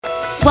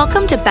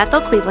Welcome to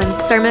Bethel Cleveland's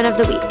Sermon of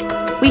the Week.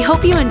 We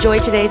hope you enjoy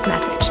today's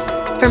message.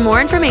 For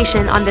more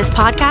information on this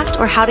podcast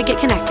or how to get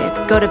connected,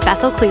 go to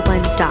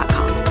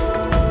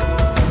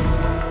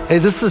bethelcleveland.com. Hey,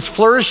 this is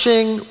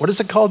Flourishing. What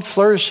is it called?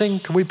 Flourishing?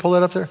 Can we pull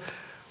it up there?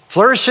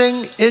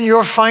 Flourishing in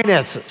your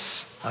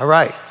finances. All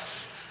right.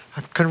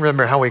 I couldn't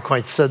remember how we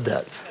quite said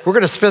that. We're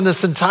going to spend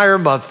this entire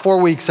month, 4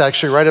 weeks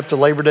actually, right up to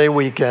Labor Day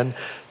weekend,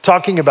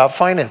 talking about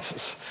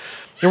finances.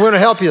 And we're going to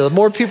help you. The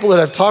more people that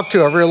I've talked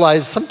to, I've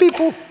realized some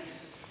people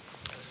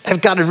have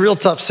got in real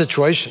tough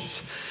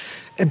situations.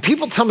 And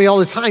people tell me all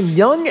the time,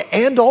 young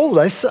and old.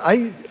 I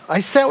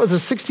sat with a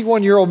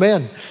 61-year-old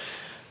man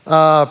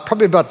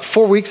probably about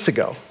 4 weeks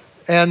ago.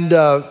 And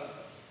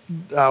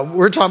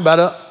we're talking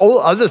about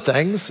other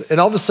things. And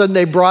all of a sudden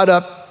they brought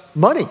up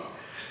money.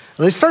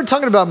 And they started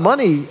talking about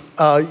money.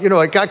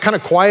 It got kind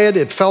of quiet.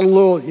 It felt a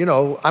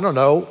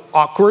little,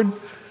 awkward,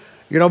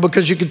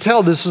 because you could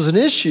tell this was an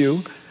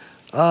issue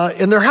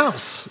in their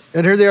house.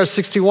 And here they are,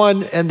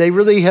 61, and they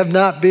really have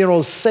not been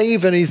able to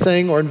save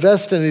anything or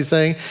invest in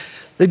anything.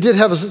 They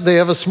have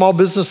a small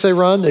business they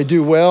run. They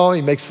do well.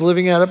 He makes a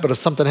living at it. But if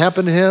something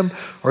happened to him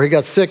or he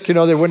got sick, they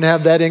wouldn't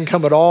have that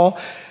income at all.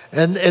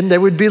 And they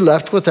would be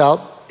left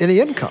without any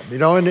income,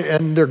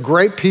 and they're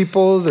great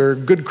people. They're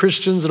good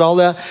Christians and all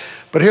that.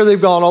 But here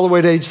they've gone all the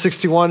way to age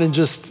 61 and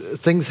just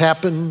things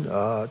happen.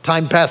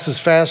 Time passes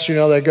fast,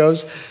 that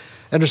goes.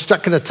 And they're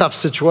stuck in a tough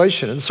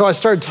situation. And so I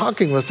started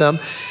talking with them.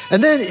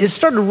 And then it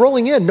started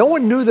rolling in. No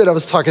one knew that I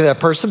was talking to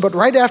that person. But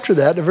right after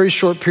that, in a very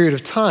short period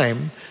of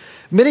time,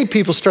 many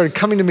people started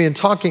coming to me and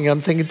talking. I'm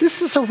thinking,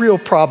 this is a real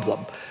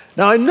problem.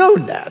 Now, I know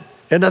that.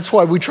 And that's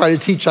why we try to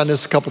teach on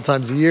this a couple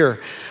times a year.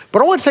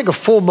 But I want to take a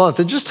full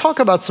month and just talk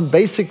about some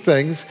basic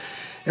things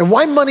and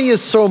why money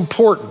is so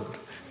important.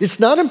 It's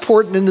not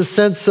important in the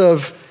sense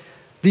of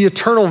the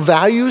eternal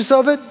values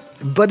of it,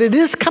 but it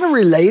is kind of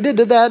related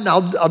to that, and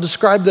I'll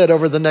describe that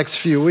over the next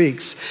few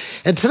weeks.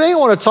 And today I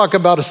want to talk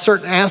about a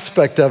certain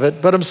aspect of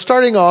it, but I'm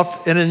starting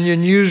off in an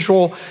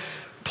unusual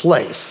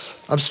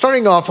place. I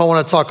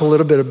want to talk a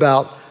little bit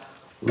about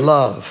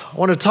love. I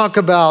want to talk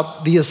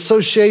about the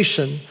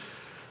association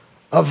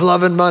of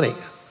love and money.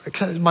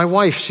 My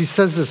wife, she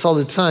says this all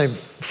the time,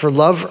 for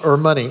love or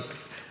money.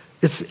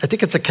 I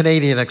think it's a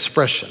Canadian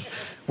expression.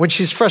 When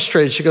she's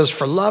frustrated, she goes,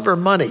 for love or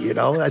money,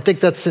 I think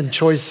that's in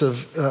choice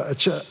of,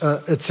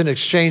 it's an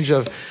exchange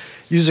of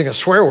using a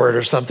swear word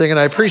or something, and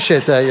I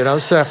appreciate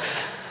that,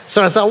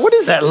 So I thought, what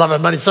is that, love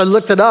and money? So I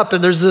looked it up,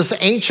 and there's this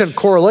ancient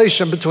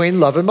correlation between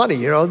love and money.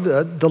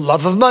 The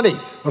love of money,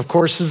 of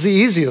course, is the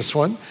easiest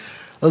one.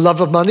 The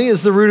love of money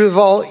is the root of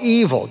all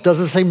evil. It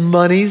doesn't say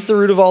money's the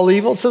root of all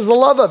evil. It says the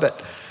love of it.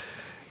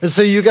 And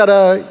so you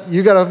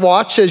gotta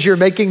watch as you're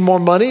making more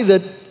money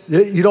that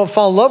you don't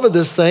fall in love with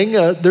this thing.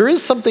 There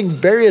is something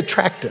very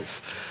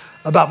attractive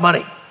about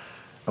money.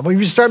 And when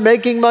you start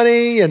making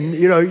money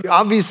and,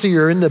 obviously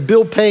you're in the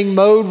bill paying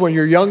mode when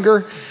you're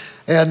younger.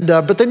 And,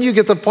 but then you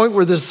get to the point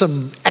where there's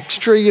some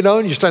extra,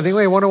 and you start thinking,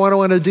 wait, what do I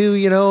want to do,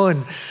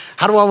 and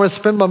how do I want to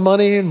spend my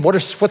money? And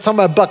what's on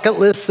my bucket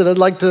list that I'd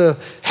like to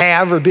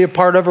have or be a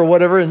part of or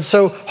whatever. And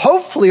so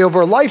hopefully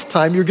over a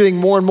lifetime, you're getting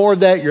more and more of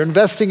that. You're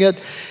investing it.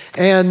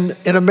 And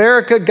in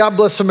America, God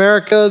bless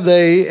America,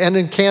 and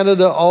in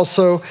Canada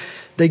also,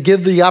 they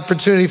give the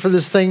opportunity for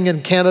this thing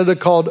in Canada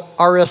called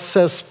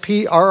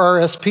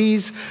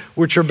RRSPs,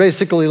 which are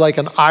basically like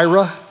an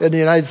IRA in the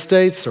United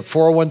States, or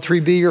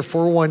 401(b) or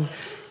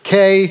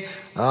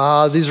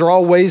 401(k). These are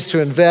all ways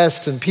to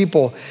invest, and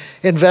people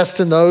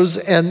invest in those.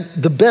 And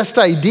the best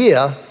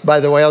idea, by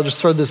the way, I'll just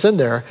throw this in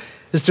there,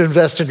 is to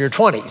invest in your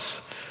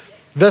 20s.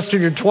 Invest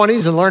in your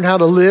 20s and learn how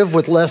to live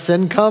with less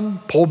income,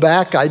 pull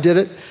back. I did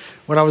it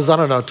when I was,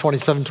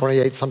 27,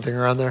 28, something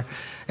around there.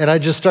 And I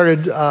just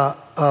started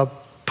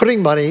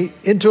putting money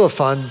into a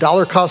fund,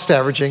 dollar cost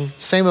averaging,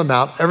 same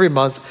amount every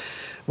month.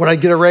 When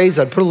I'd get a raise,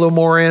 I'd put a little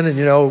more in. And,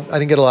 I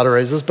didn't get a lot of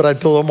raises, but I'd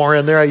put a little more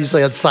in there. I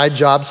usually had side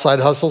jobs, side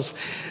hustles.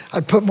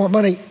 I'd put more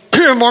money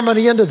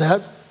into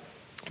that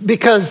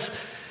because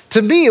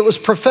to me, it was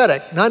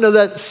prophetic. Now, I know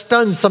that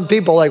stuns some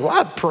people like,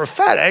 what,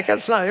 prophetic?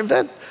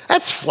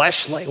 That's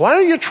fleshly. Why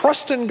don't you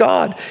trust in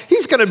God?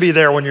 He's going to be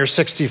there when you're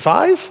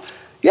 65.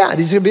 Yeah, and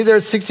he's going to be there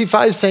at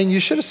 65 saying, you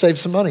should have saved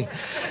some money.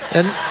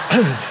 And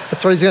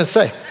that's what he's going to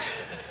say.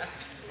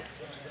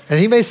 And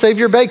he may save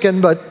your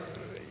bacon, but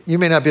you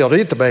may not be able to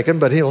eat the bacon,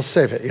 but he will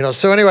save it.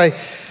 So anyway,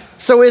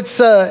 so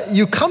it's,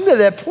 you come to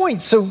that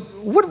point. So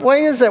what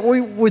way is that?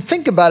 We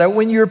think about it.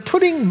 When you're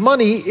putting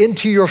money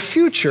into your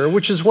future,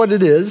 which is what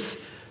it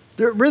is,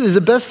 really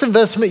the best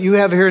investment you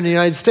have here in the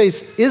United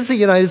States is the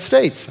United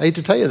States. I hate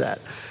to tell you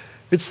that.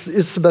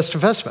 It's the best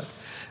investment.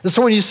 And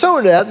so when you sow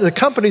into that, the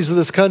companies of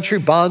this country,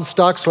 bonds,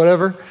 stocks,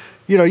 whatever,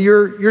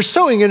 you're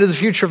sowing into the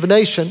future of a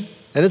nation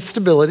and its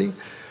stability,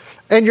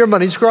 and your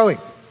money's growing.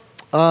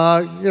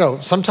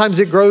 Sometimes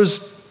it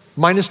grows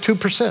minus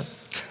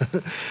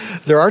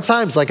 2%. There are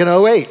times like in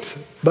 2008,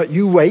 but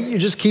you wait, you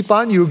just keep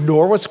on, you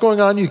ignore what's going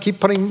on, you keep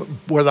putting,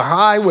 whether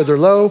high, whether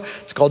low,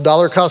 it's called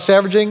dollar cost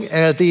averaging,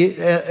 and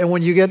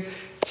when you get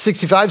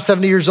 65,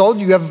 70 years old,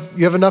 you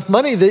have enough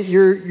money that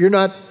you're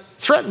not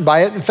threatened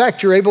by it. In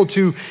fact, you're able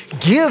to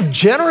give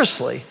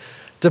generously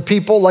to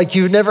people like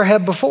you've never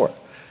had before.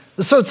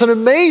 So it's an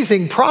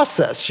amazing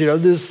process,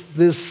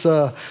 this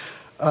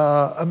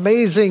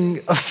amazing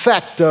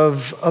effect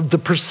of the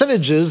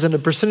percentages and the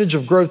percentage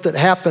of growth that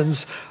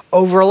happens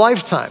over a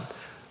lifetime.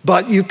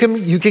 But you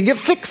can get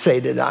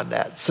fixated on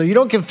that. So you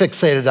don't get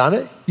fixated on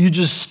it. You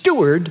just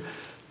steward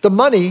the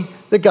money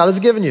that God has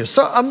given you.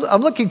 So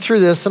I'm looking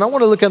through this, and I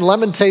want to look at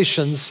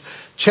Lamentations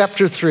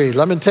chapter 3.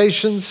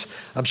 Lamentations,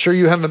 I'm sure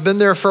you haven't been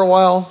there for a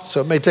while,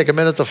 so it may take a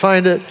minute to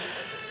find it.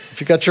 If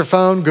you got your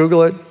phone,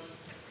 Google it.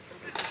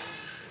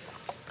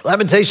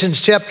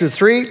 Lamentations chapter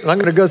 3. I'm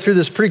going to go through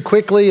this pretty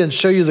quickly and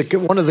show you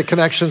one of the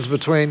connections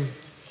between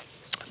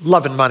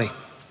love and money.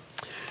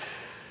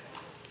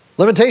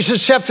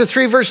 Lamentations chapter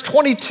 3, verse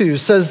 22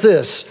 says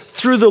this: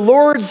 through the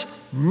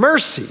Lord's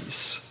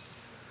mercies,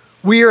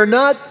 we are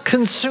not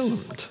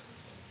consumed.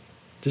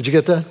 Did you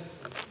get that?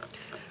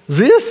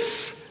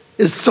 This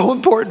is so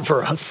important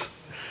for us.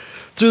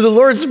 Through the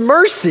Lord's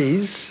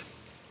mercies,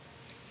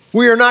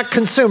 we are not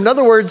consumed. In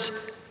other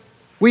words,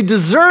 we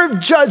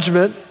deserve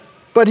judgment,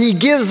 but he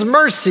gives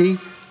mercy,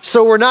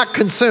 so we're not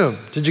consumed.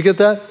 Did you get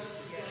that?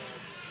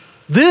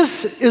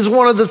 This is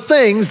one of the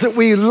things that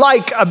we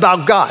like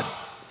about God.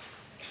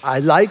 I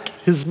like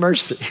his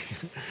mercy.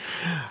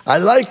 I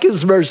like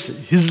his mercy,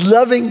 his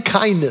loving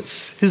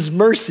kindness, his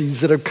mercies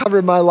that have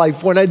covered my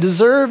life. When I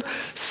deserve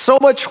so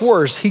much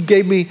worse, he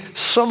gave me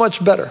so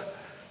much better.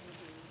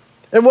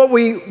 And what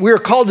we're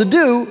called to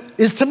do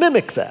is to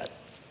mimic that.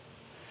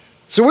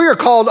 So we are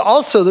called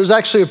also, there's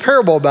actually a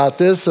parable about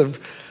this of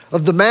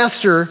the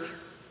master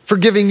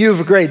forgiving you of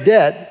a great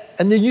debt,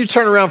 and then you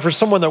turn around for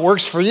someone that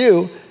works for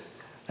you,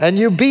 and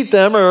you beat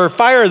them or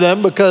fire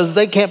them because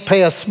they can't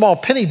pay a small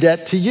penny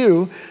debt to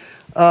you.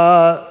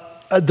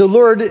 The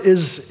Lord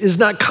is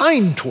not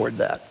kind toward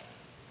that.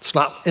 It's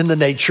not in the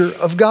nature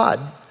of God.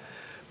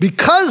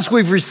 Because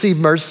we've received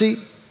mercy,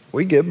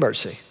 we give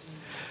mercy.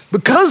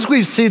 Because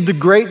we've seen the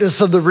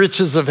greatness of the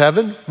riches of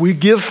heaven, we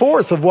give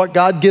forth of what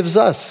God gives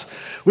us.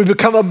 We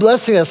become a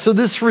blessing to us. So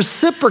this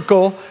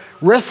reciprocity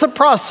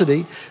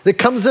that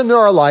comes into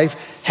our life,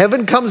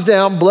 heaven comes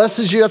down,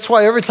 blesses you. That's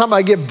why every time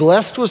I get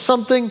blessed with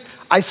something,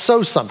 I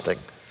sow something.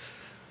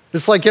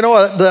 It's like, you know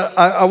what,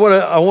 I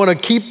want to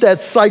keep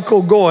that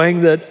cycle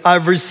going, that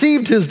I've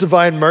received his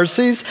divine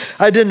mercies.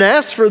 I didn't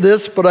ask for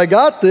this, but I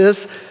got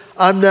this.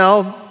 I'm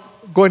now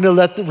going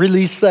to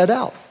release that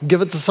out,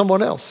 give it to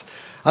someone else.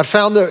 I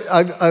found that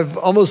I've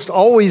almost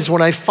always,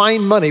 when I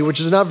find money, which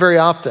is not very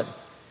often,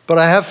 but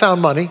I have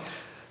found money,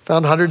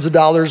 found hundreds of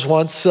dollars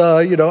once,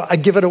 I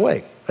give it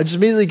away. I just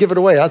immediately give it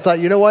away. I thought,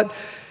 you know what?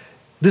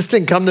 This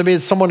didn't come to me,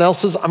 it's someone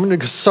else's. I'm going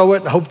to sow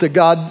it and hope that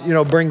God,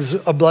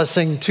 brings a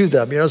blessing to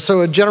them. So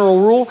a general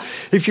rule,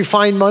 if you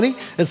find money,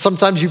 and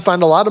sometimes you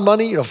find a lot of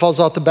money, falls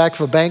out the back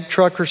of a bank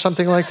truck or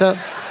something like that,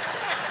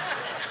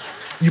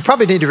 you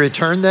probably need to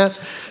return that.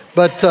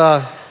 But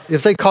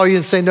if they call you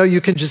and say, no,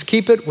 you can just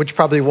keep it, which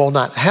probably will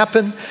not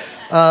happen,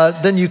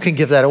 then you can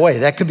give that away.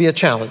 That could be a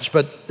challenge.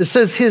 But it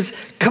says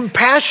his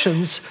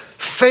compassions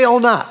fail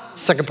not.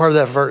 Second part of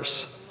that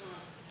verse.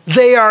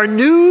 They are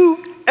new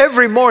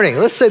every morning.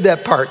 Let's say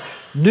that part.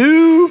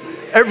 New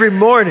every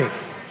morning.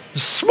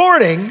 This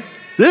morning,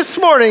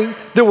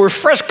 there were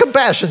fresh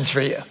compassions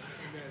for you.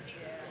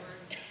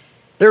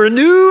 They were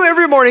new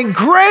every morning.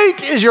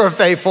 Great is your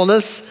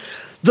faithfulness.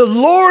 The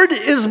Lord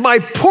is my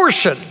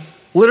portion.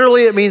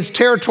 Literally, it means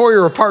territory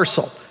or a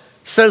parcel,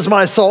 says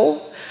my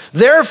soul.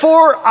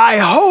 Therefore, I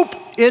hope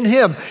in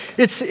him.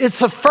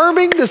 It's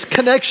affirming this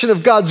connection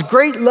of God's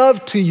great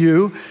love to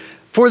you,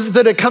 for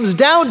that it comes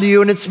down to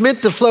you and it's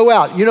meant to flow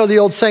out. You know the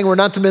old saying, we're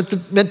not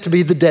meant to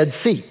be the Dead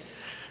Sea.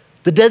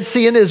 The Dead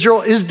Sea in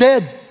Israel is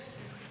dead.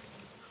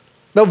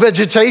 No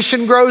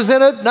vegetation grows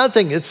in it,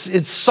 nothing.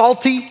 It's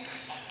salty.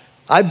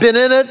 I've been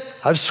in it.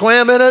 I've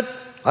swam in it.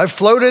 I've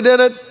floated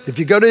in it. If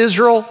you go to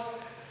Israel,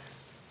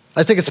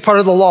 I think it's part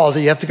of the law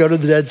that you have to go to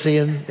the Dead Sea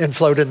and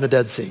float in the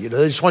Dead Sea.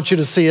 They just want you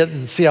to see it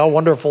and see how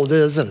wonderful it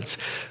is, and it's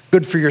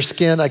good for your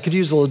skin. I could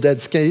use a little Dead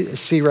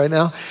Sea right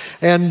now.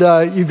 And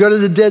you go to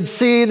the Dead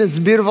Sea and it's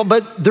beautiful,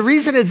 but the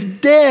reason it's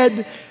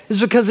dead is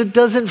because it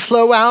doesn't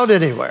flow out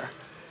anywhere.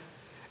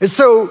 And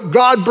so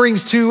God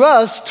brings to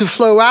us to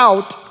flow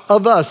out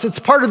of us. It's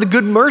part of the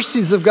good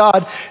mercies of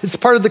God. It's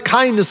part of the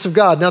kindness of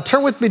God. Now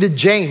turn with me to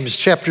James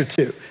chapter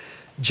 2.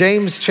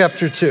 James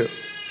chapter 2.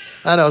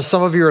 I know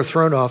some of you are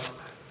thrown off.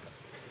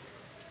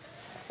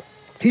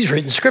 He's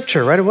reading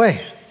scripture right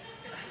away.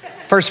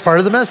 First part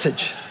of the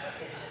message.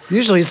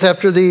 Usually it's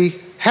after the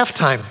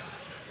halftime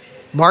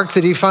mark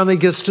that he finally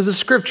gets to the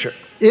scripture.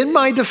 In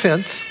my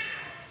defense,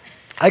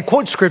 I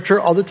quote scripture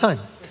all the time.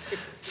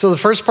 So the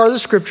first part of the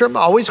scripture I'm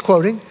always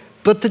quoting,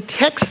 but the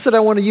text that I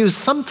want to use,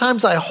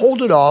 sometimes I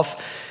hold it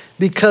off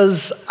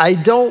because I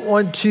don't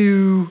want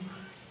to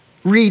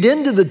read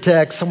into the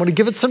text. I want to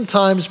give it some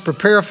time,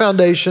 prepare a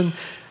foundation,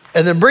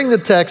 and then bring the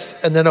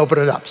text and then open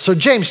it up. So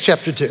James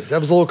chapter 2, that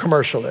was a little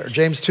commercial there.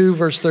 James 2,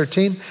 verse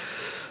 13.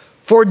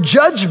 For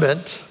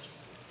judgment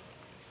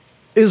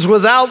is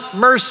without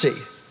mercy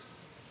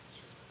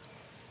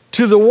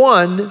to the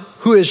one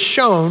who has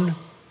shown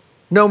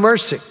no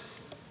mercy.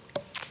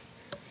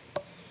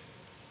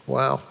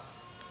 Wow.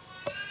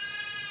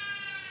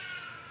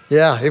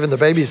 Yeah, even the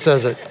baby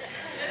says it.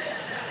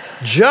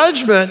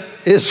 Judgment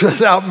is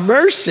without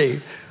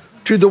mercy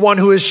to the one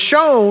who has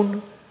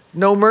shown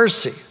no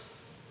mercy.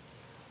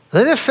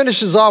 Then it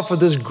finishes off with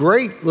this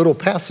great little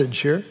passage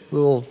here,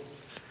 little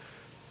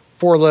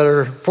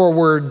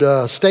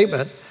four-word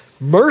statement.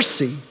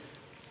 Mercy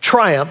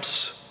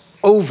triumphs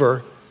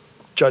over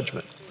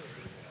judgment.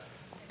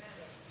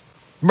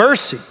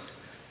 Mercy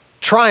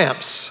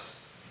triumphs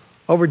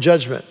over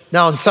judgment.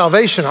 Now in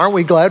salvation, aren't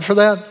we glad for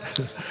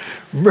that?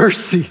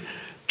 Mercy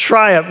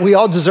triumph. We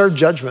all deserve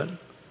judgment.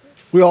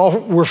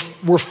 We're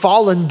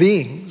fallen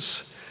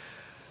beings.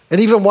 And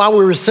even while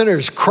we were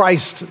sinners,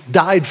 Christ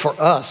died for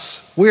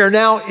us. We are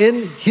now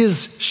in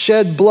his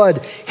shed blood,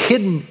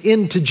 hidden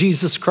into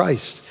Jesus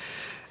Christ.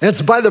 And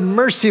it's by the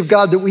mercy of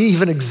God that we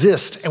even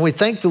exist. And we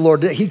thank the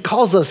Lord that he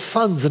calls us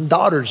sons and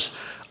daughters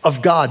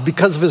of God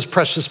because of his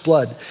precious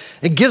blood.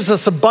 It gives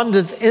us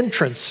abundant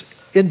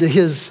entrance into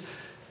his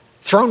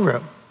throne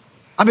room.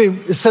 I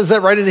mean, it says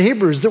that right in the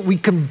Hebrews, that we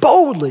can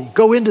boldly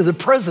go into the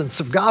presence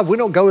of God. We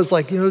don't go as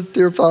like,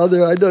 dear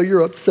Father, I know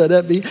you're upset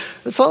at me.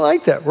 It's not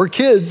like that. We're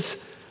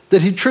kids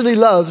that he truly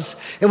loves.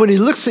 And when he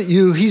looks at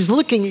you, he's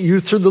looking at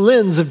you through the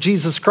lens of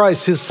Jesus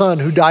Christ, his son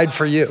who died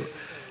for you.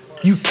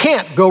 You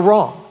can't go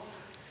wrong.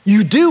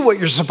 You do what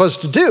you're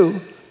supposed to do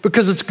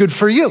because it's good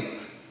for you.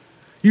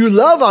 You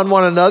love on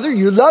one another.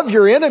 You love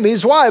your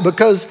enemies. Why?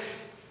 Because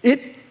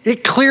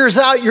it clears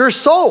out your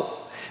soul.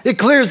 It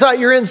clears out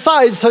your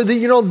inside so that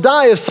you don't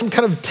die of some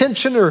kind of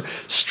tension or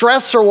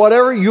stress or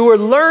whatever. You are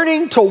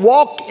learning to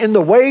walk in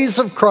the ways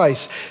of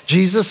Christ.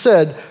 Jesus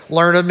said,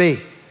 learn of me.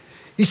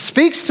 He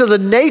speaks to the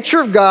nature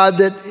of God,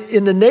 that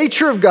in the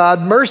nature of God,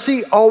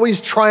 mercy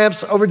always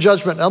triumphs over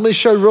judgment. Now, let me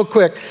show you real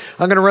quick.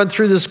 I'm going to run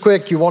through this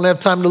quick. You won't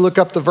have time to look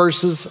up the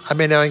verses. I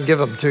may not even give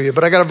them to you,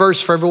 but I got a verse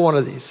for every one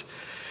of these.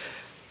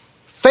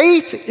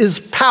 Faith is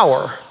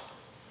power.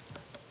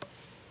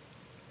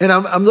 And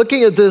I'm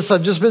looking at this.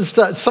 I've just been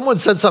someone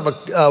said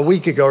something a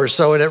week ago or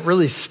so, and it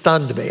really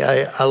stunned me.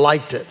 I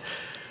liked it.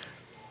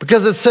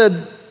 Because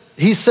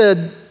he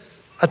said,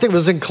 I think it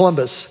was in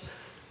Columbus,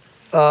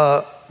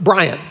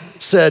 Brian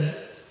said,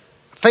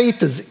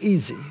 faith is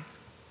easy.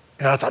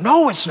 And I thought,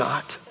 no, it's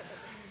not.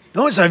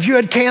 No, it's not. If you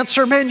had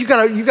cancer, man, you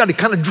got to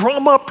kind of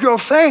drum up your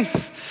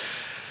faith.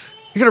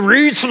 You got to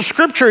read some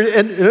scripture,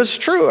 and it's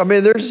true. I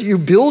mean, you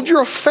build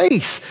your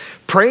faith.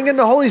 Praying in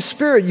the Holy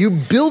Spirit, you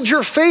build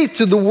your faith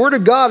through the Word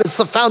of God. It's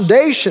the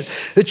foundation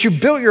that you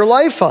built your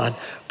life on.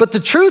 But the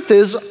truth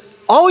is,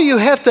 all you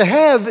have to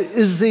have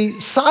is the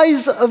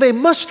size of a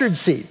mustard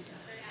seed.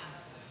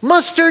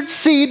 Mustard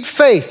seed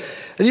faith.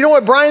 And you know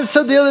what Brian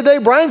said the other day?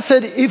 Brian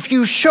said, if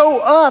you show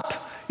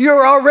up,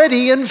 you're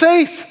already in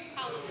faith.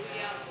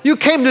 Hallelujah. You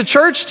came to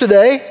church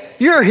today,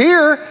 you're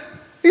here,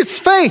 it's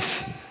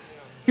faith.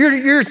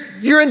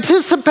 You're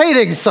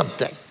anticipating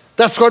something.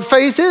 That's what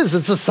faith is.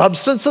 It's a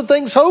substance of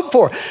things hoped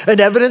for, an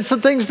evidence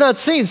of things not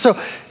seen. So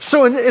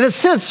in a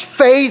sense,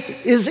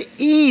 faith is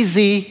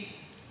easy.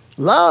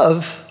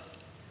 Love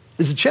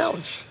is a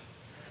challenge.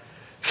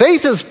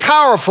 Faith is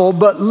powerful,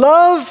 but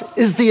love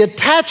is the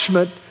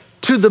attachment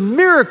to the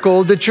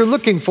miracle that you're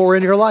looking for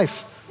in your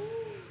life.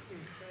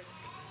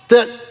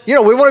 That, we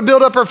want to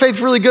build up our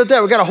faith really good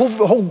there. We've got a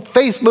whole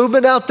faith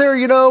movement out there,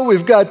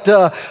 We've got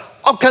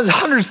all kinds of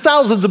hundreds,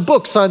 thousands of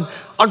books on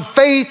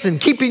faith and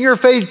keeping your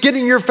faith,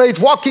 getting your faith,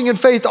 walking in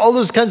faith, all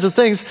those kinds of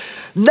things.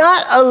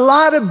 Not a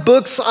lot of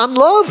books on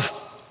love,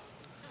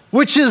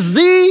 which is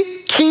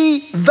the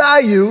key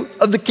value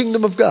of the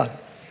kingdom of God.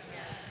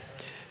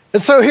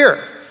 And so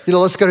here,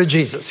 let's go to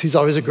Jesus. He's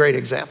always a great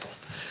example.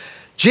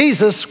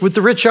 Jesus with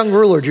the rich young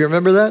ruler. Do you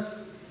remember that?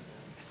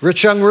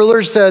 Rich young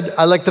ruler said,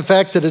 I like the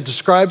fact that it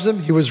describes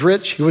him. He was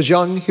rich, he was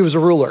young, he was a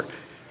ruler.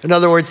 In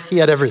other words, he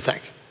had everything.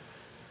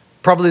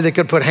 Probably they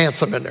could put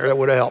handsome in there. That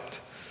would have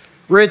helped.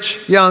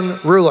 Rich, young,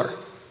 ruler.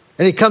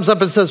 And he comes up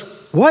and says,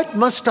 what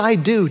must I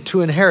do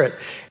to inherit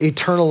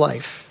eternal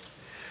life?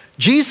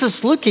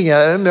 Jesus looking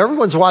at him,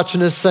 everyone's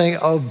watching this saying,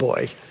 oh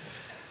boy,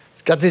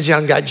 he's got this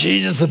young guy.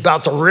 Jesus is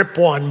about to rip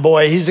one,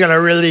 boy. He's going to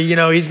really,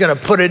 he's going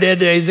to put it in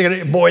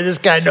there. Boy, this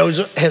guy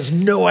has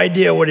no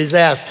idea what he's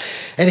asked.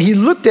 And he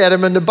looked at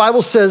him, and the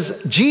Bible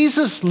says,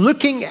 Jesus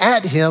looking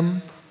at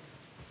him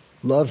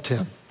loved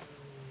him.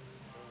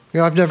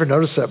 I've never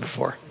noticed that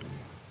before.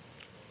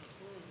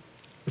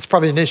 It's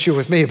probably an issue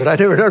with me, but I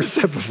never noticed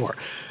that before.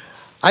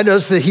 I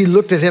noticed that he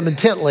looked at him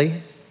intently.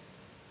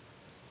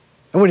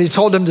 And when he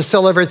told him to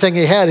sell everything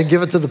he had and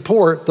give it to the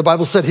poor, the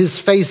Bible said his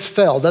face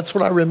fell. That's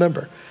what I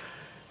remember.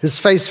 His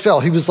face fell.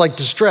 He was like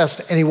distressed,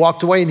 and he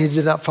walked away, and he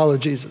did not follow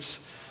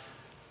Jesus.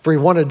 For he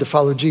wanted to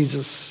follow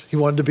Jesus. He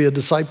wanted to be a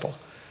disciple.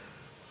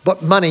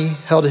 But money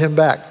held him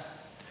back.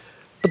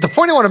 But the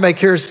point I want to make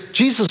here is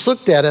Jesus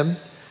looked at him,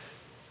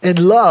 and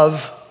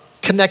love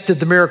connected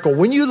the miracle.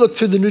 When you look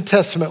through the New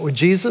Testament with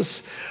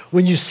Jesus,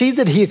 when you see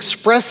that he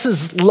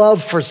expresses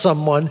love for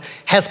someone,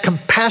 has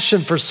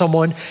compassion for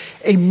someone,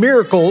 a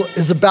miracle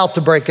is about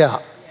to break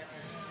out.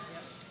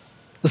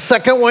 The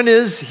second one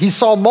is he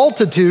saw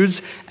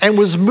multitudes and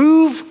was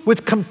moved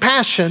with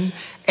compassion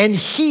and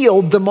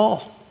healed them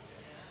all.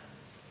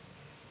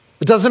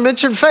 It doesn't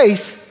mention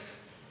faith.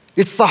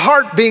 It's the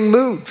heart being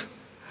moved.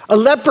 A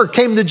leper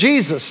came to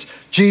Jesus.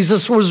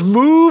 Jesus was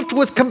moved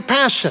with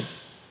compassion.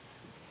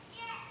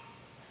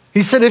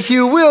 He said, if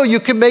you will, you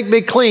can make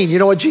me clean. You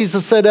know what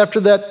Jesus said after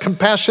that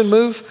compassion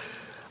move?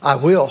 I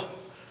will.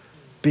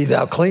 Be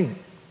thou clean.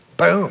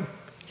 Boom.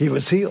 He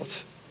was healed.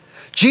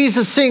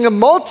 Jesus, seeing a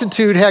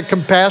multitude, had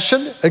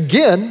compassion,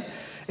 again,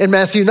 in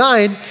Matthew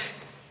 9.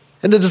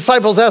 And the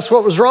disciples asked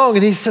what was wrong.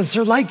 And he says,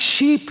 they're like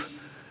sheep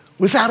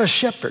without a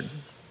shepherd.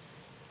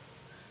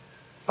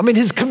 I mean,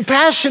 his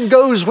compassion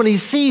goes when he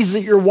sees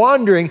that you're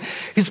wandering.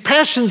 His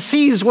passion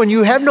sees when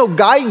you have no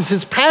guidance.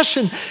 His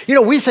passion,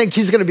 we think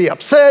he's going to be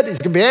upset. He's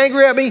going to be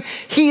angry at me.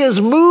 He is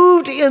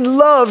moved in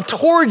love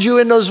towards you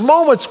in those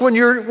moments when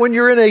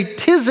you're in a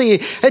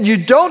tizzy and you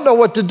don't know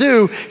what to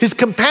do. His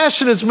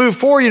compassion is moved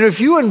for you. And if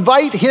you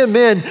invite him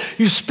in,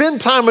 you spend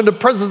time in the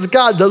presence of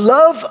God. The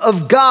love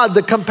of God,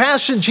 the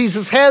compassion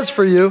Jesus has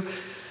for you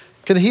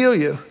can heal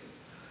you.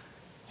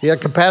 He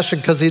had compassion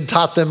because he'd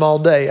taught them all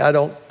day. I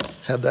don't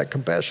have that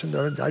compassion.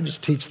 I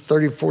just teach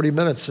 30, 40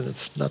 minutes and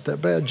it's not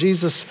that bad.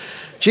 Jesus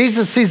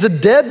sees a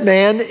dead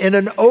man in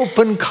an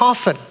open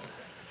coffin.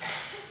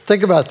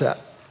 Think about that.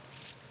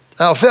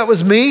 Now, if that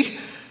was me,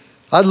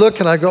 I'd look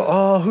and I'd go,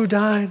 oh, who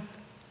died?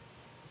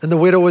 And the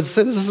widow would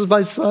say, this is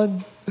my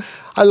son.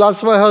 I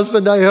lost my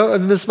husband. I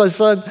miss my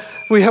son.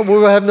 We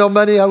will have no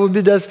money. I will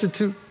be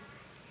destitute.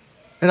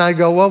 And I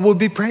go, well, we'll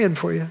be praying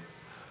for you,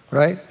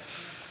 right?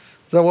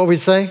 Is that what we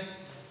say?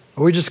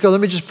 Or we just go,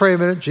 let me just pray a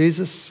minute.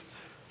 Jesus,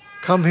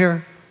 come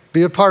here,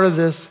 be a part of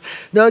this.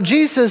 Now,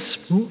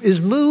 Jesus is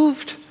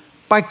moved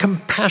by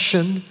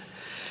compassion,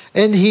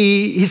 and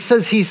he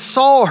says he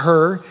saw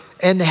her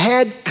and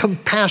had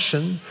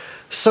compassion,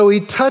 so he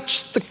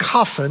touched the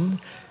coffin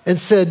and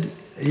said,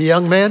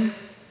 young man,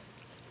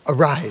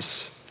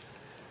 arise.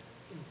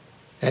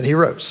 And he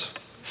rose,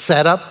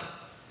 sat up,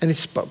 and he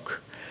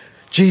spoke.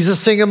 Jesus,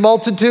 seeing a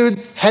multitude,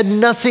 had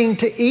nothing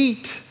to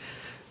eat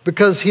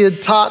because he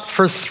had taught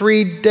for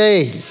 3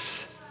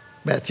 days,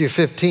 Matthew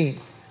 15.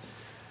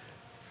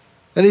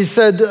 And he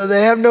said,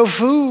 they have no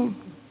food.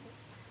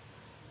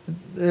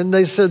 And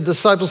the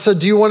disciples said,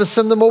 do you want to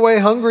send them away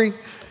hungry?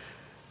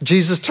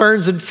 Jesus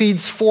turns and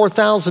feeds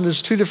 4,000.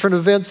 There's 2 different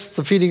events,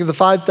 the feeding of the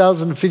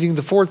 5,000 and feeding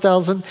the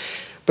 4,000.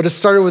 But it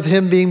started with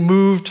him being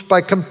moved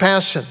by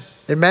compassion.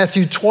 In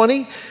Matthew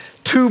 20,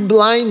 2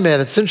 blind men.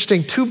 It's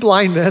interesting, 2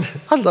 blind men.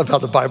 I love how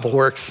the Bible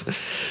works.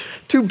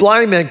 2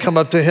 blind men come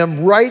up to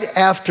him right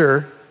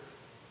after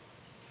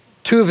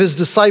 2 of his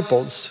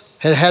disciples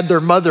had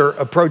their mother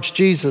approach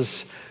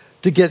Jesus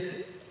to get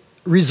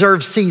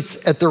reserved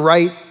seats at the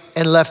right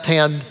and left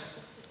hand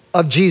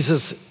of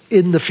Jesus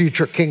in the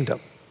future kingdom.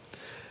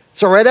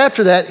 So right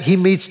after that, he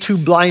meets 2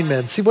 blind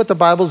men. See what the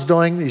Bible's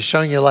doing? He's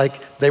showing you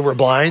like they were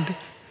blind.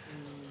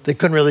 They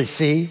couldn't really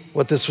see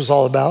what this was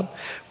all about.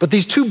 But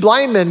these 2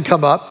 blind men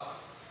come up.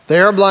 They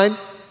are blind.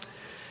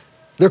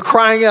 They're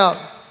crying out,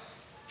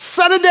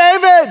 Son of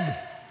David,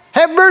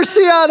 have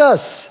mercy on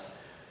us.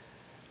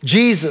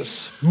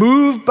 Jesus,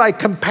 moved by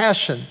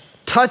compassion,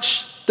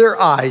 touched their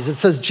eyes. It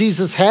says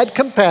Jesus had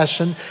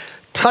compassion,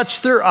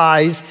 touched their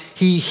eyes,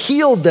 he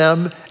healed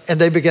them,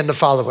 and they began to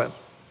follow him.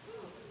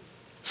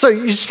 So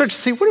you start to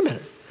see, wait a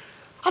minute.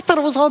 I thought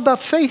it was all about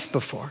faith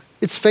before.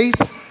 It's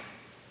faith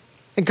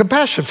and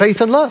compassion, faith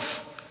and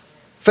love.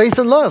 Faith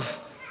and love.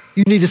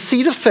 You need a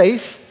seed of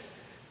faith,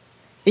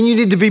 and you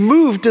need to be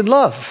moved in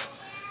love.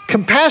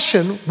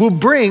 Compassion will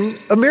bring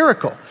a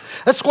miracle.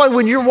 That's why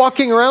when you're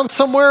walking around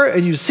somewhere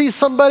and you see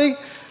somebody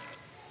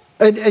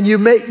and you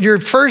make your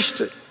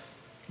first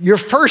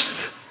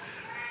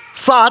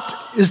thought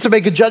is to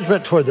make a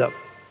judgment toward them.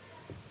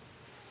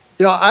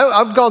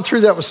 I've gone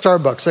through that with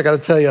Starbucks, I got to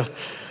tell you.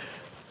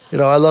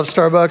 I love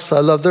Starbucks. I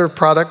love their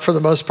product for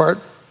the most part.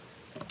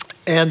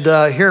 And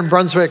here in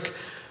Brunswick,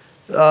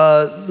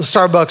 the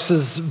Starbucks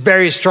is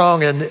very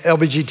strong in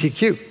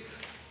LGBTQ.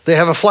 They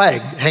have a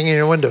flag hanging in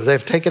a window.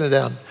 They've taken it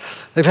down.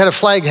 They've had a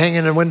flag hanging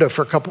in a window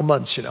for a couple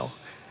months, And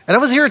I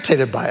was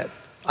irritated by it.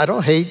 I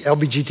don't hate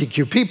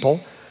LGBTQ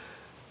people.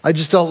 I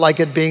just don't like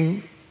it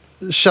being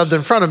shoved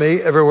in front of me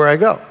everywhere I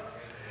go.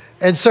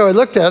 And so I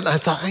looked at it and I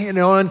thought, and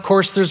of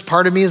course there's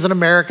part of me as an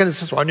American that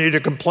says, well, I need to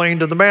complain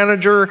to the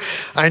manager.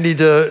 I need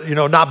to,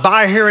 not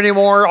buy here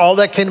anymore. All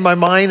that came to my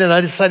mind and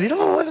I decided,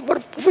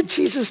 what would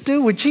Jesus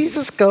do? Would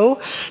Jesus go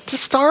to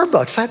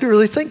Starbucks? I had to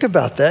really think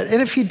about that.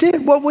 And if he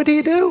did, what would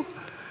he do?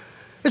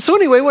 And so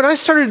anyway, when I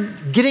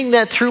started getting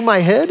that through my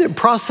head and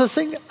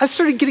processing, I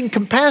started getting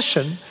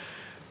compassion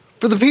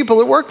for the people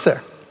that work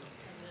there.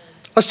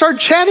 I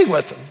started chatting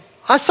with them.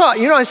 I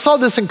saw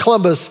this in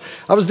Columbus.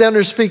 I was down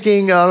there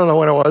speaking, I don't know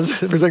when it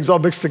was. Everything's all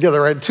mixed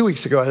together, right? 2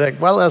 weeks ago, I think.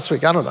 Well, last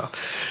week, I don't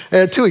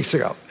know. 2 weeks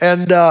ago.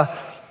 And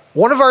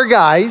one of our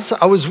guys,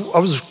 I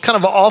was kind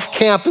of off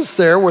campus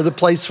there where the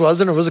place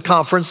was, and it was a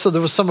conference, so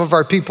there was some of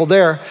our people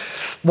there.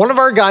 One of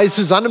our guys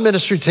who's on the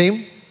ministry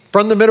team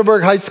from the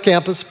Middleburg Heights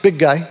campus, big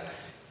guy,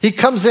 he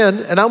comes in,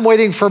 and I'm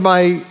waiting for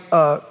my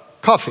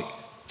coffee.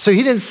 So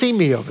he didn't see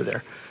me over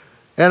there.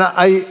 And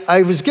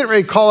I was getting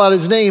ready to call out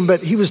his name,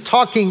 but he was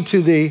talking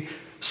to the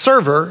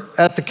server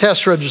at the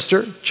cash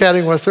register,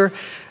 chatting with her,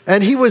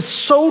 and he was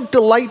so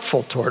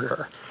delightful toward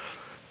her.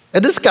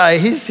 And this guy,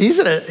 he's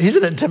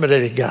an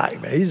intimidating guy,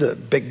 man. He's a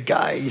big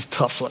guy. He's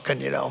tough looking,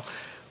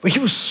 But he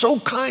was so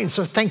kind.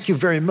 So thank you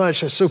very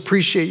much. I so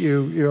appreciate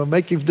you,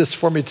 making this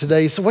for me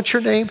today. He said, what's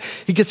your name?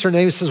 He gets her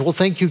name. He says, well,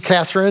 thank you,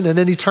 Catherine. And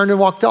then he turned and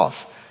walked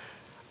off.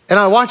 And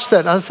I watched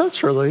that, and I thought,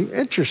 that's really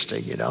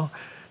interesting,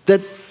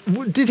 That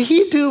did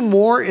he do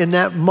more in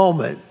that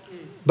moment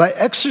by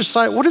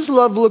exercise? What does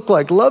love look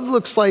like? Love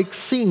looks like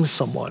seeing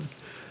someone.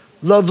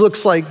 Love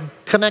looks like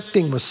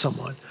connecting with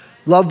someone.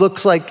 Love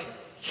looks like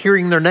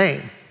hearing their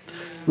name.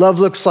 Love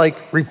looks like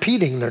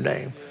repeating their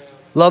name.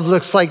 Love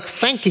looks like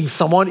thanking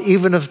someone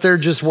even if they're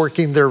just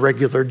working their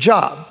regular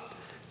job.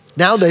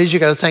 Nowadays, you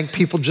got to thank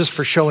people just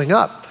for showing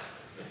up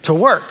to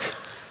work.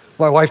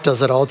 My wife does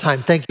that all the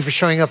time. Thank you for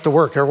showing up to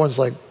work. Everyone's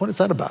like, what is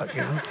that about,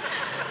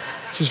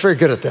 She's very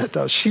good at that,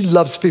 though. She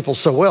loves people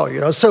so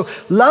well, So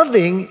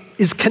loving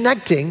is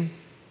connecting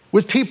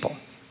with people.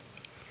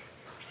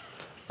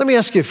 Let me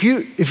ask you,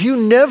 if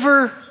you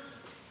never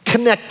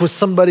connect with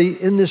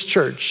somebody in this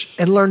church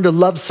and learn to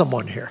love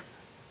someone here,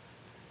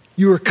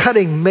 you are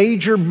cutting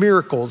major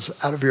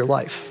miracles out of your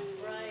life.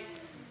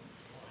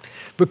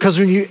 Because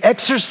when you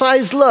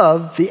exercise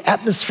love, the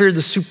atmosphere of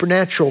the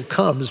supernatural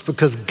comes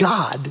because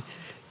God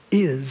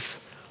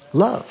is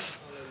love.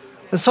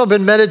 And so I've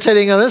been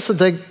meditating on this and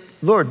think,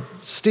 Lord,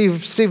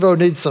 Steve-O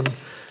needs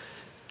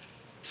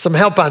some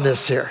help on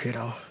this here,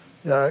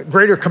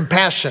 greater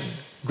compassion,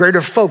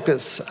 greater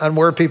focus on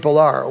where people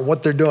are and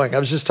what they're doing. I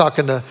was just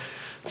talking to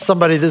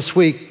somebody this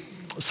week,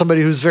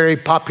 somebody who's very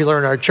popular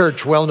in our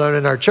church, well-known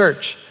in our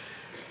church.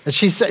 And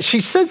she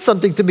said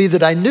something to me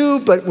that I knew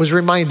but was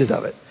reminded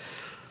of it.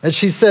 And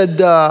she said,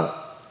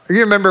 you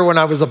remember when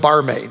I was a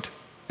barmaid?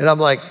 And I'm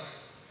like,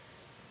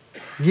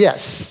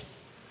 yes,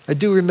 I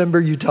do remember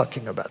you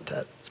talking about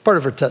that. It's part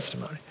of her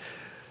testimony.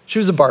 She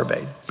was a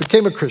barmaid,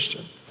 became a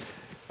Christian.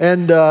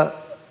 And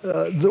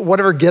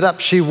whatever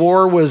get-up she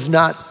wore was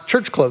not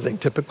church clothing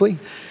typically.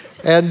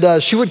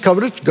 And she would go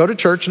to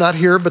church, not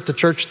here, but the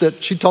church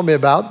that she told me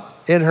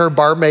about, in her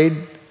barmaid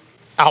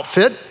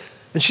outfit.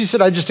 And she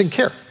said, I just didn't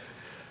care.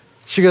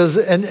 She goes,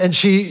 and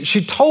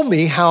she told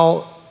me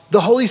how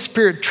the Holy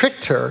Spirit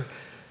tricked her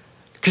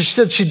because she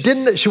said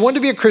she wanted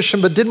to be a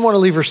Christian, but didn't want to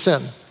leave her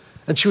sin.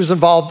 And she was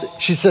involved.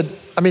 She said,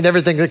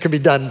 everything that could be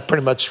done,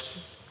 pretty much,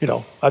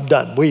 I've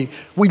done. We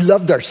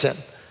loved our sin.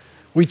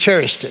 We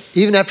cherished it.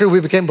 Even after we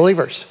became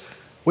believers,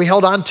 we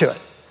held on to it.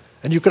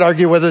 And you could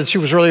argue whether she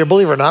was really a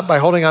believer or not by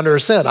holding on to her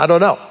sin. I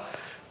don't know.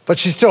 But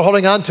she's still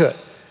holding on to it.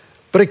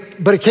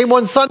 But it came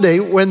one Sunday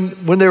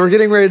when they were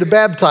getting ready to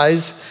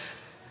baptize.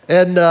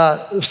 And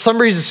for some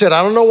reason said,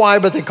 I don't know why,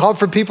 but they called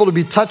for people to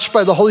be touched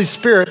by the Holy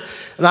Spirit.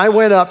 And I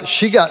went up.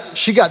 She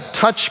got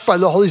touched by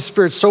the Holy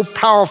Spirit so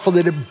powerful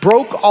that it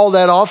broke all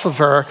that off of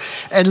her.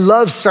 And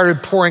love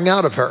started pouring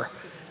out of her.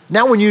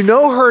 Now, when you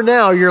know her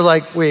now, you're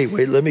like, wait,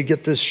 let me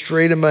get this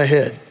straight in my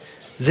head.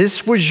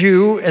 This was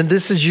you, and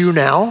this is you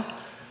now.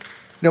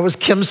 And it was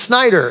Kim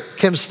Snyder.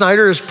 Kim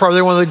Snyder is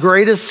probably one of the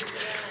greatest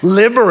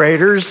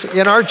liberators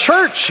in our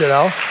church, And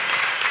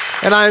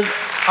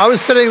I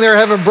was sitting there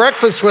having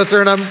breakfast with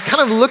her, and I'm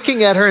kind of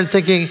looking at her and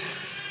thinking,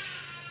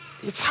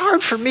 it's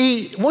hard for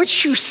me.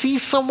 Once you see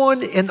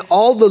someone in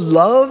all the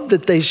love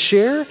that they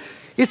share,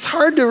 it's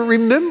hard to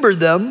remember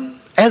them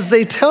as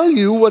they tell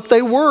you what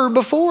they were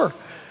before.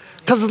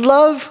 Because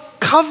love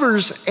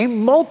covers a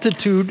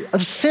multitude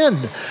of sin.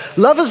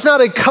 Love is not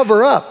a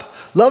cover-up.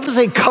 Love is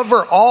a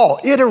cover-all.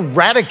 It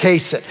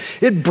eradicates it.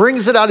 It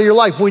brings it out of your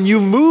life. When you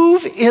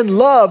move in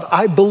love,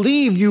 I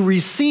believe you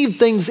receive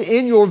things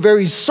in your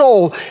very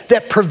soul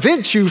that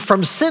prevent you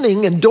from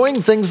sinning and doing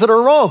things that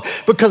are wrong.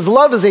 Because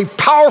love is a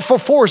powerful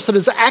force that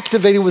is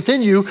activated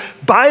within you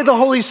by the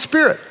Holy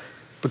Spirit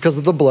because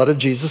of the blood of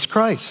Jesus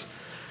Christ.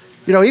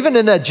 Even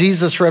in that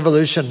Jesus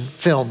Revolution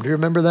film, do you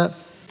remember that?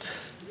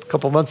 A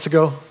couple months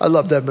ago. I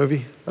love that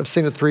movie. I've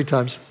seen it 3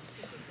 times.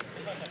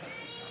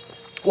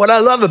 What I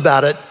love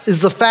about it is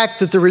the fact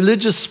that the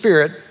religious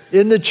spirit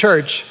in the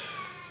church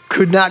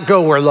could not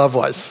go where love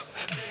was.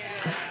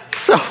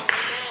 So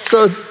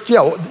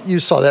you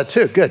saw that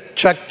too. Good.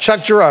 Chuck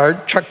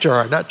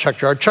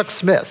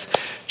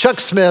Smith. Chuck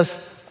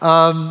Smith,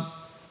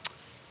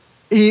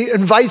 he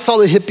invites all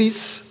the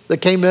hippies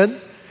that came in. He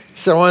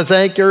said, I want to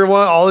thank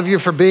everyone, all of you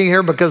for being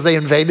here because they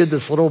invaded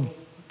this little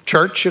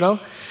church,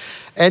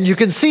 And you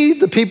can see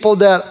the people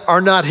that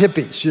are not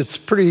hippies. It's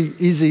pretty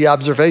easy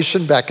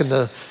observation back in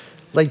the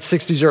late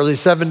 60s, early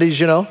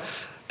 70s,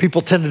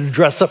 People tended to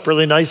dress up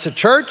really nice at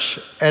church,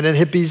 and then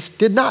hippies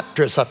did not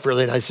dress up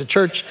really nice at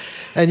church,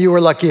 and you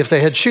were lucky if they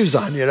had shoes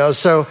on,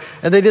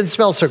 and they didn't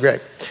smell so great.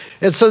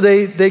 And so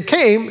they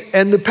came,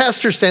 and the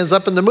pastor stands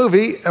up in the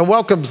movie and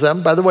welcomes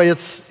them. By the way,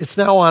 it's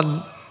now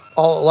on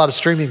a lot of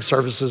streaming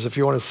services if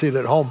you want to see it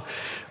at home.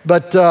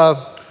 But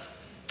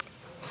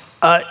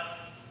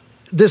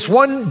this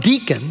one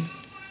deacon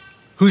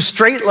whose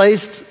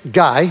straight-laced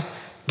guy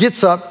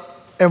gets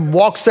up and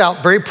walks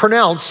out very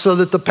pronounced so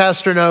that the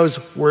pastor knows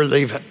we're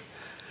leaving.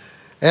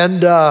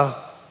 And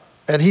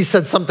he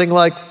said something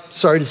like,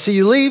 sorry to see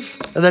you leave.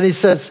 And then he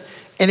says,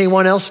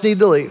 anyone else need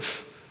to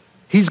leave?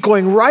 He's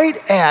going right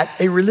at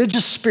a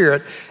religious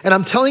spirit. And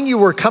I'm telling you,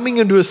 we're coming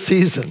into a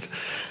season.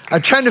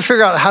 I'm trying to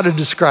figure out how to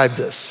describe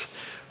this.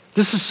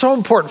 This is so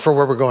important for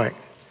where we're going.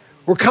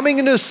 We're coming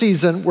into a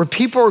season where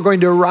people are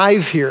going to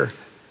arrive here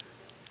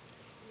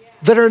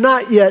that are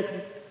not yet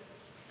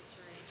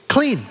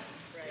clean.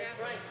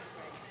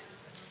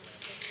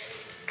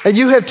 And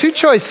you have two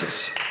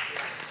choices.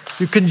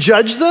 You can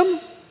judge them,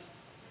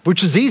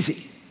 which is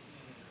easy.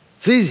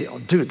 It's easy. Oh,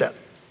 dude, that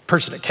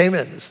person that came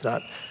in is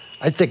not,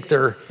 I think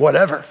they're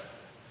whatever.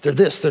 They're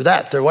this, they're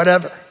that, they're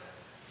whatever.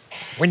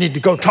 We need to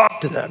go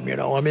talk to them, you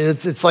know. I mean,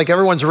 it's like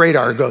everyone's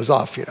radar goes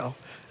off, you know.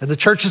 And the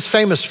church is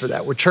famous for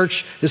that. The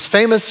church is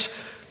famous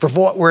for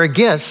what we're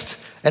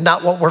against and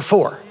not what we're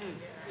for.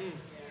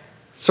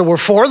 So we're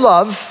for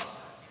love.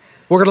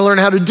 We're going to learn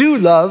how to do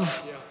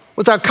love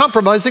without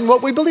compromising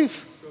what we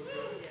believe.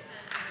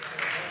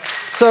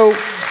 So,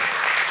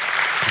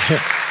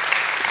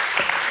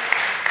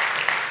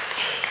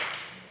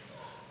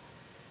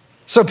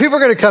 people are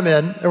going to come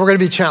in and we're going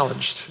to be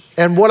challenged.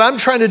 And what I'm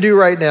trying to do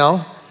right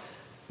now,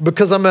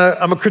 because I'm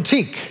a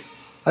critique.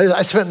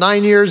 I spent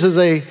 9 years as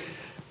a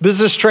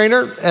business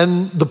trainer,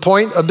 and the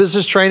point of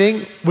business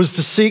training was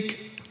to seek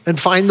and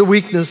find the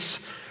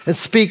weakness and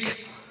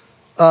speak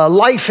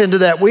life into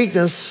that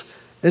weakness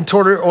in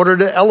order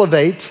to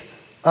elevate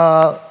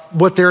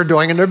what they're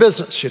doing in their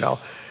business, you know.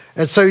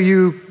 And so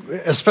you,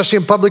 especially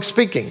in public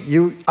speaking,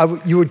 you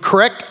would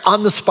correct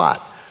on the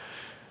spot.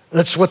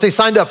 That's what they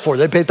signed up for.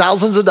 They paid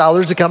thousands of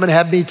dollars to come and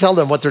have me tell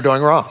them what they're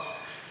doing wrong.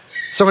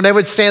 So when they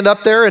would stand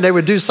up there and they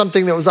would do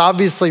something that was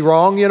obviously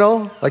wrong, you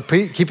know, like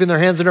keeping their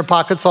hands in their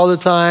pockets all the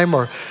time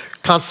or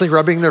constantly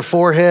rubbing their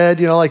forehead,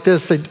 you know, like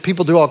this.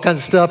 People do all kinds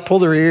of stuff, pull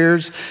their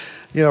ears,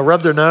 you know,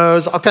 rub their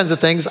nose, all kinds of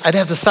things. I'd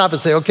have to stop and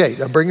say, okay,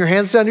 now bring your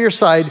hands down to your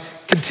side,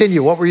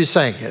 continue. What were you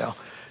saying, you know?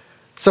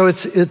 So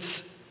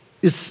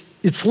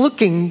it's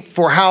looking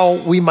for how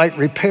we might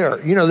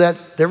repair. You know, that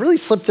really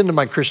slipped into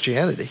my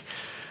Christianity.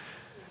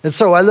 And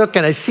so I look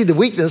and I see the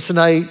weakness and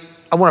I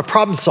want to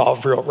problem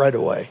solve right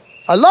away.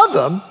 I love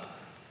them,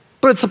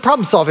 but it's a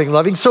problem solving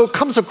loving. So it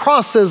comes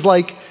across as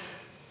like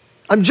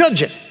I'm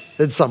judging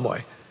in some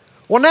way.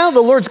 Well, now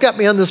the Lord's got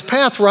me on this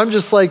path where I'm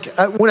just like,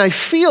 when I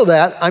feel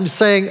that, I'm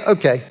saying,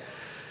 okay,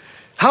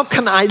 how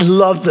can I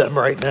love them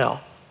right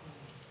now?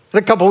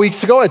 And a couple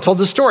weeks ago, I told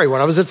the story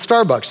when I was at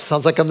Starbucks.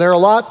 Sounds like I'm there a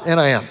lot, and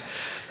I am.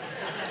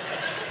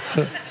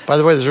 By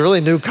the way, there's a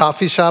really new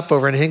coffee shop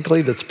over in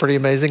Hinckley that's pretty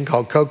amazing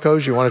called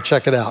Coco's. You want to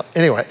check it out.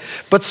 Anyway,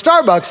 but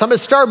Starbucks, I'm at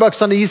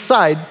Starbucks on the east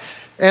side,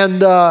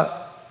 and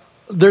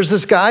there's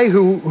this guy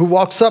who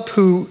walks up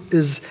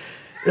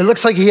it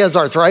looks like he has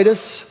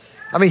arthritis.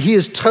 I mean, he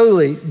is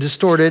totally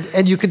distorted,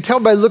 and you can tell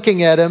by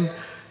looking at him,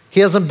 he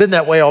hasn't been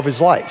that way all of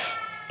his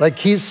life. Like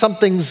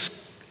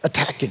something's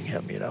attacking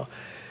him, you know.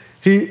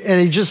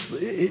 I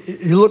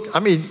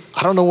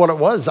don't know what it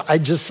was. I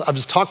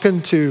was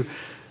talking to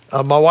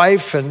my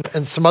wife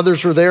and some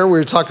others were there. We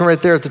were talking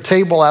right there at the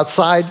table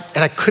outside,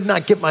 and I could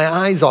not get my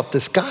eyes off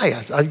this guy.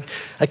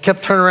 I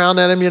kept turning around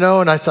at him, you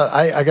know, and I thought,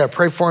 I got to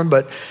pray for him,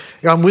 but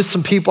you know, I'm with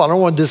some people. I don't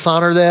want to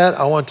dishonor that.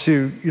 I want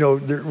to, you know,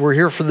 we're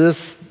here for this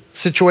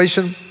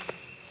situation.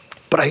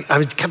 But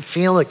I kept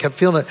feeling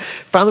it.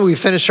 Finally, we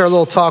finished our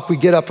little talk. We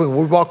get up and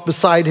we walk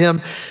beside him.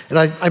 And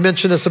I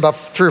mentioned this about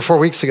 3 or 4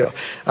 weeks ago.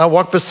 I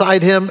walked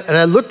beside him and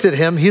I looked at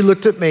him. He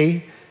looked at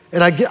me.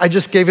 And I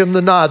just gave him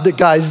the nod that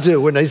guys do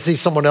when they see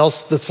someone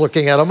else that's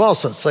looking at them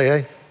also. Say,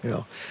 hey, you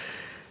know.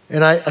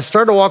 And I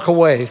started to walk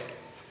away.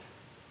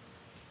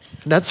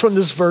 And that's when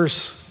this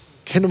verse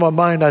came to my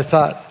mind. I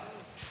thought,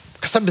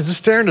 because I've been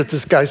staring at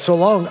this guy so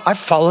long, I've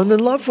fallen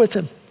in love with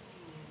him.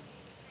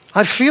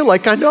 I feel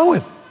like I know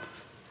him.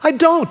 I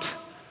don't.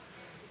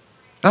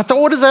 And I thought,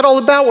 what is that all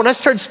about? When I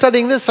started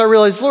studying this, I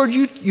realized, Lord,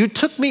 you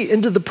took me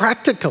into the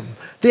practicum,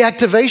 the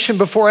activation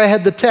before I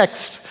had the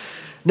text.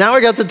 Now I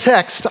got the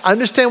text. I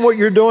understand what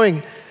you're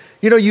doing.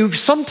 You know, you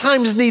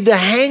sometimes need to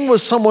hang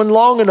with someone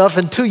long enough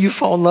until you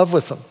fall in love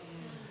with them.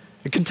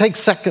 It can take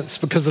seconds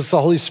because it's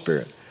the Holy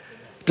Spirit.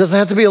 It doesn't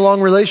have to be a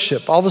long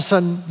relationship. All of a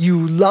sudden,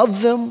 you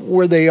love them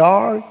where they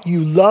are.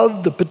 You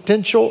love the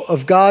potential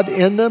of God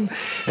in them.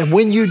 And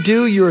when you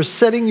do, you're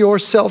setting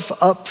yourself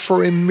up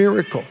for a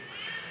miracle.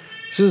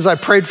 As soon as I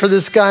prayed for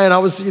this guy, and I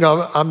was, you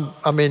know,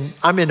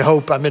 I'm in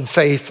hope, I'm in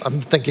faith.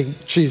 I'm thinking,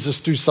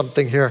 Jesus, do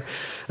something here.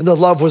 And the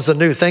love was a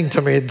new thing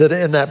to me that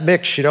in that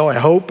mix, you know, I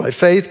hope, I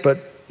faith, but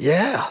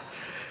yeah,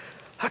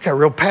 I got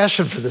real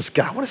passion for this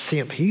guy. I want to see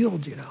him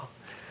healed, you know.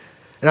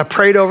 And I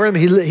prayed over him.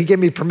 He gave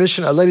me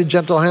permission. I laid a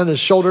gentle hand on his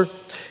shoulder.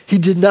 He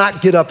did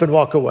not get up and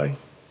walk away,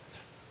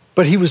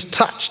 but he was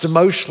touched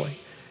emotionally.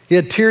 He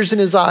had tears in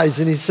his eyes,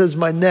 and he says,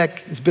 my neck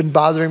has been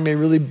bothering me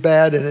really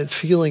bad, and it's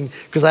feeling,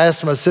 because I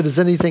asked him, I said, is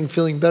anything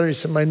feeling better? He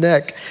said, my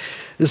neck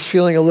is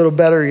feeling a little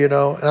better, And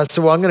I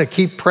said, well, I'm going to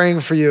keep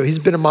praying for you. He's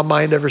been in my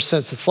mind ever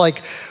since. It's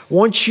like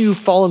once you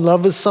fall in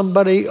love with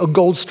somebody, a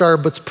gold star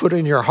gets put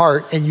in your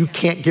heart and you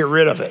can't get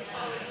rid of it.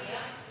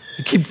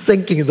 You keep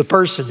thinking of the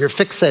person. You're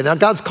fixated. Now,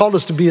 God's called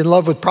us to be in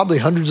love with probably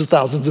hundreds of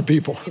thousands of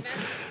people.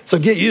 So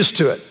get used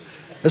to it.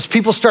 As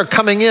people start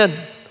coming in,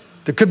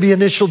 there could be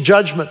initial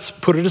judgments.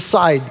 Put it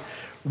aside.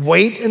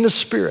 Wait in the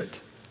Spirit.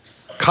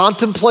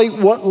 Contemplate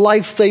what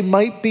life they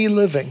might be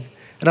living.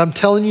 And I'm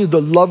telling you,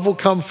 the love will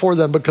come for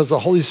them because the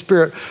Holy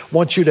Spirit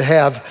wants you to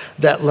have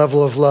that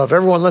level of love.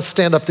 Everyone, let's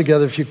stand up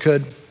together if you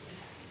could.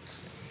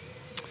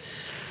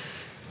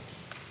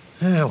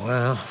 Oh,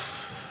 wow.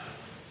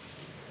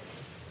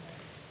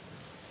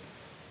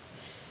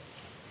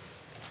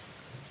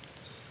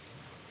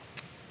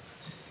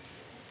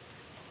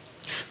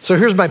 So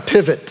here's my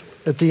pivot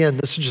at the end.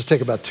 This will just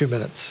take about 2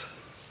 minutes.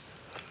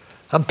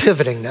 I'm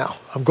pivoting now.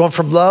 I'm going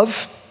from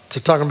love to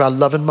talking about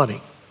love and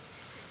money.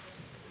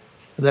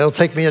 And that'll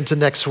take me into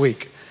next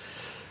week.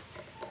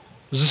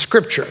 There's a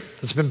scripture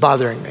that's been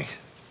bothering me.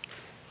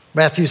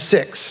 Matthew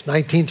 6,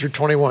 19 through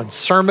 21,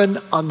 Sermon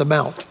on the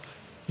Mount.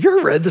 You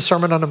ever read the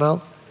Sermon on the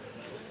Mount?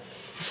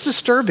 It's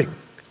disturbing.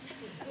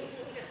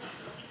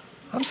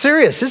 I'm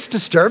serious, it's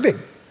disturbing.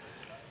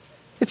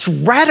 It's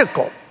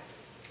radical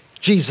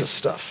Jesus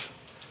stuff.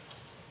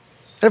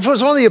 And if it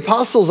was one of the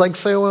apostles, I'd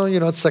say, well,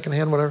 it's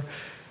secondhand, whatever.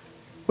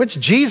 When it's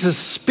Jesus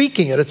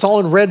speaking it, it's all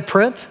in red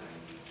print.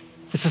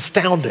 It's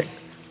astounding.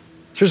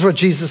 Here's what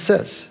Jesus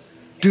says.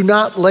 Do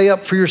not lay up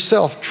for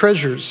yourself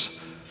treasures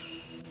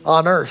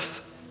on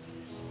earth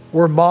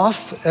where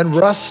moth and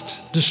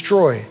rust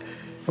destroy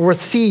and where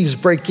thieves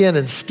break in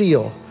and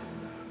steal.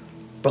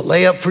 But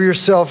lay up for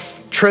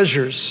yourself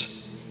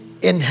treasures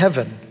in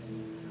heaven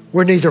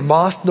where neither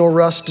moth nor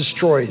rust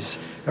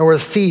destroys and where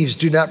thieves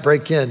do not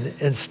break in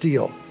and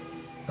steal.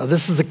 Now,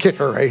 this is the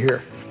kicker right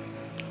here.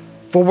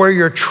 For where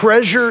your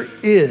treasure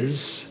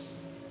is,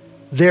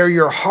 there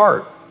your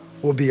heart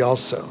will be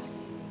also.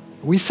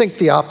 We think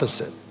the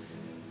opposite.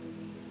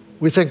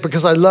 We think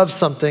because I love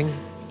something,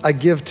 I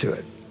give to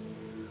it.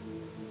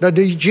 Now,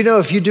 did you know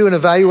if you do an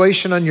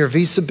evaluation on your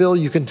Visa bill,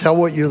 you can tell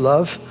what you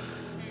love?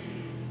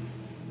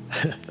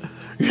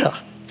 Yeah,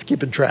 it's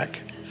keeping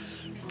track.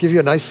 Give you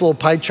a nice little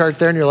pie chart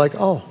there, and you're like,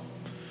 oh,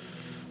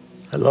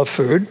 I love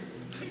food.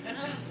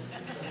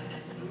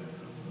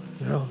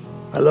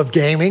 I love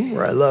gaming,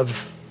 or I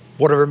love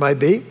whatever it might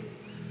be.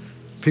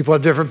 People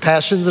have different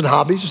passions and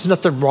hobbies. There's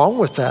nothing wrong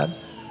with that.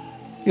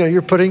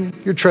 You're putting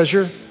your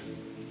treasure,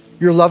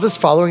 your love is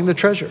following the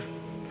treasure.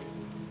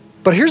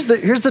 But here's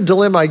the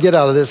dilemma I get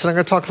out of this, and I'm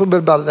going to talk a little bit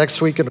about it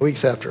next week and the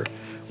weeks after.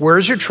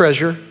 Where's your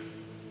treasure?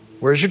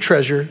 Where's your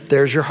treasure?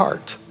 There's your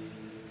heart.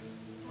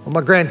 Well,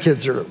 my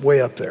grandkids are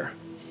way up there.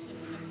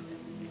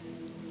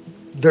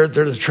 They're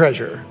the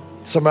treasure.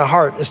 So my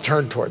heart is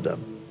turned toward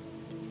them.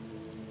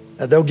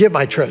 And they'll get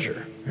my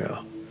treasure.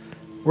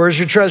 Where's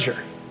your treasure?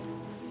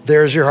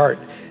 There's your heart.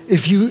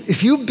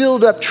 If you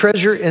build up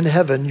treasure in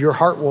heaven, your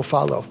heart will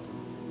follow.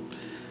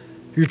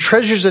 Your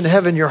treasure's in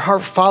heaven, your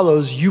heart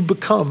follows, you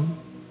become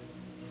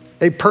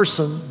a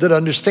person that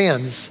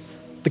understands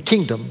the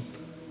kingdom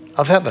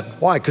of heaven.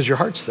 Why? Because your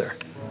heart's there.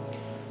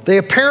 They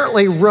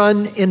apparently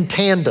run in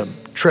tandem,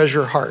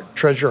 treasure, heart,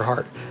 treasure,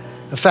 heart.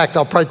 In fact,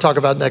 I'll probably talk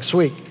about it next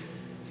week.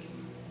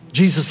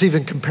 Jesus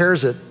even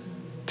compares it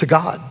to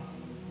God.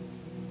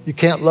 You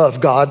can't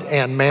love God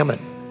and mammon.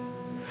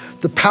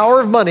 The power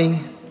of money,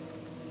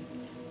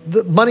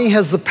 money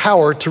has the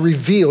power to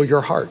reveal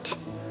your heart.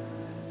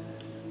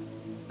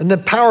 And the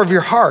power of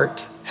your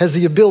heart has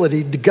the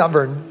ability to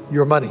govern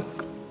your money.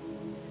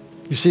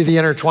 You see the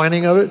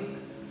intertwining of it?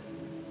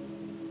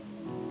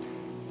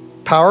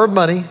 Power of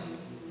money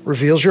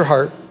reveals your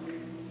heart.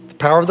 The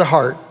power of the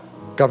heart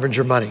governs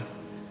your money.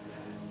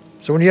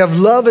 So when you have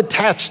love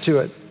attached to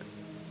it,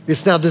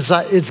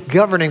 it's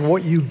governing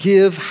what you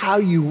give, how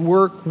you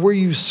work, where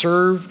you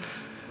serve,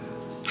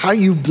 how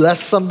you bless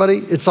somebody.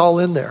 It's all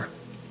in there.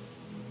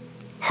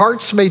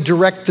 Hearts may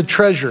direct the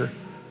treasure,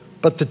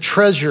 but the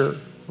treasure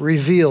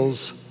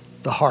reveals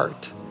the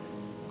heart.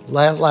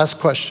 Last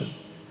question.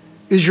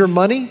 Is your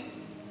money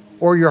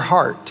or your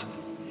heart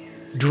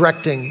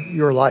directing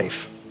your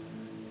life?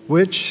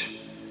 Which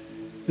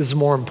is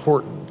more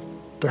important?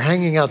 They're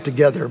hanging out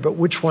together, but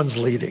which one's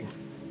leading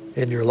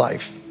in your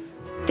life?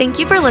 Thank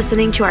you for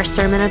listening to our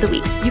Sermon of the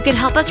Week. You can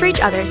help us reach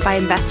others by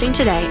investing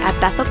today at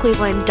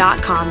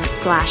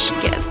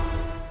bethelcleveland.com/give.